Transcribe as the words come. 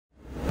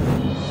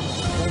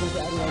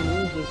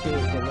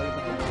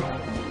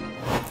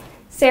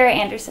Sarah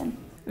Anderson.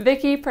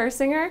 Vicky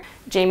Persinger.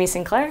 Jamie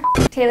Sinclair.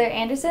 Taylor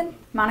Anderson.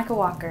 Monica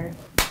Walker.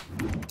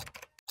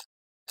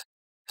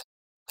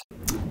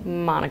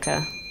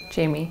 Monica.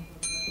 Jamie.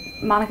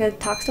 Monica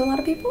talks to a lot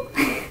of people.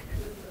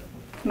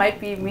 Might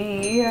be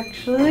me,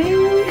 actually.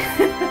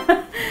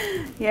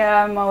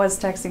 Yeah, I'm always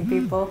texting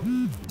people.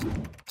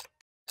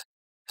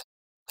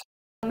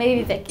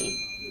 Maybe Vicky.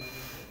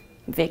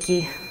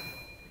 Vicky.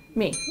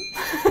 Me.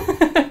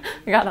 I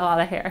got a lot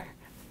of hair.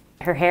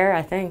 Her hair,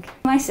 I think.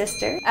 My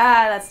sister.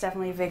 That's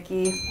definitely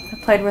Vicky. I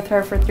played with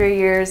her for 3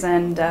 years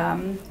and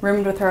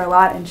roomed with her a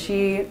lot, and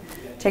she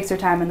takes her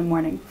time in the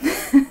morning.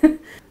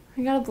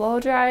 I gotta blow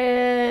dry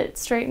it,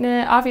 straighten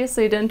it.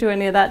 Obviously didn't do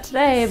any of that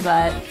today,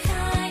 but...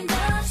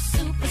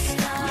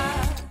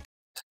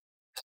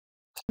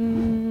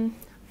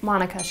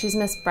 Monica, she's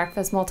missed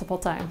breakfast multiple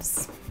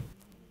times.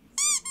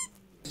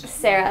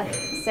 Sarah.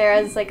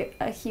 Sarah's like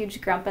a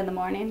huge grump in the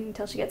morning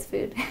until she gets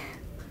food.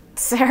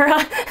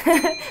 Sarah.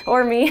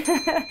 Or me.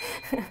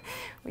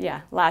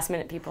 Yeah, last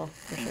minute people,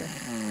 for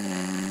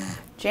sure.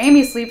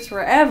 Jamie sleeps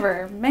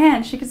forever.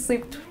 Man, she could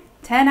sleep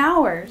 10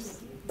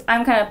 hours.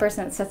 I'm kind of a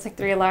person that sets like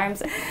 3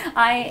 alarms.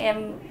 I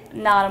am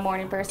not a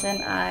morning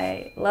person.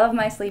 I love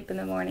my sleep in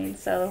the morning,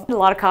 so. A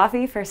lot of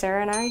coffee for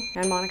Sarah and I,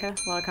 and Monica,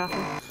 a lot of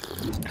coffee.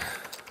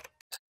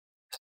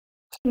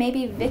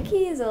 Maybe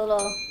Vicky is a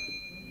little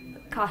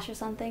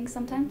cautious on things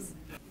sometimes.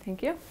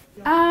 Thank you.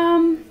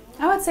 I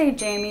would say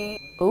Jamie.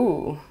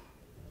 Ooh.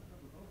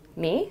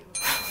 Me?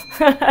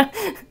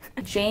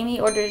 Jamie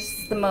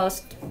orders the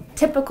most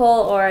typical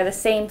or the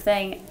same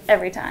thing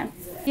every time.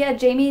 Yeah,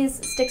 Jamie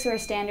sticks to her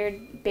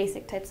standard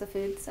basic types of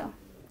food, so.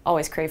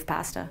 Always crave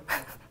pasta.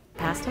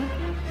 Pasta?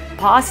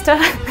 Pasta?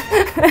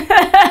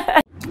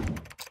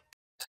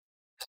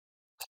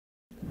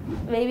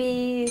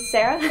 Maybe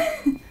Sarah?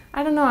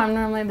 I don't know, I'm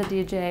normally the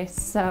DJ,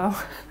 so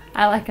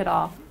I like it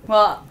all.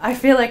 Well, I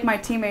feel like my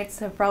teammates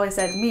have probably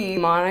said me.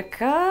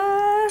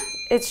 Monica,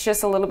 it's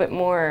just a little bit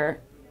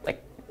more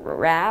like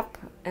rap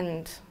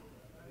and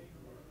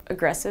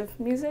aggressive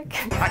music.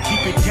 I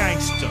keep it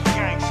gangster,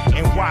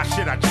 and why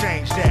should I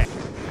change that?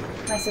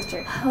 My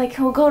sister. Like,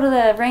 we'll go to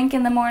the rink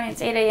in the morning,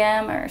 it's 8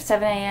 a.m. or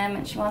 7 a.m.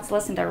 and she wants to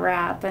listen to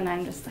rap, and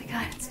I'm just like,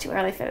 God, it's too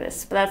early for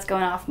this. But that's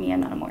going off me,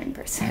 I'm not a morning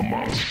person.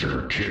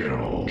 Monster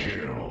kill.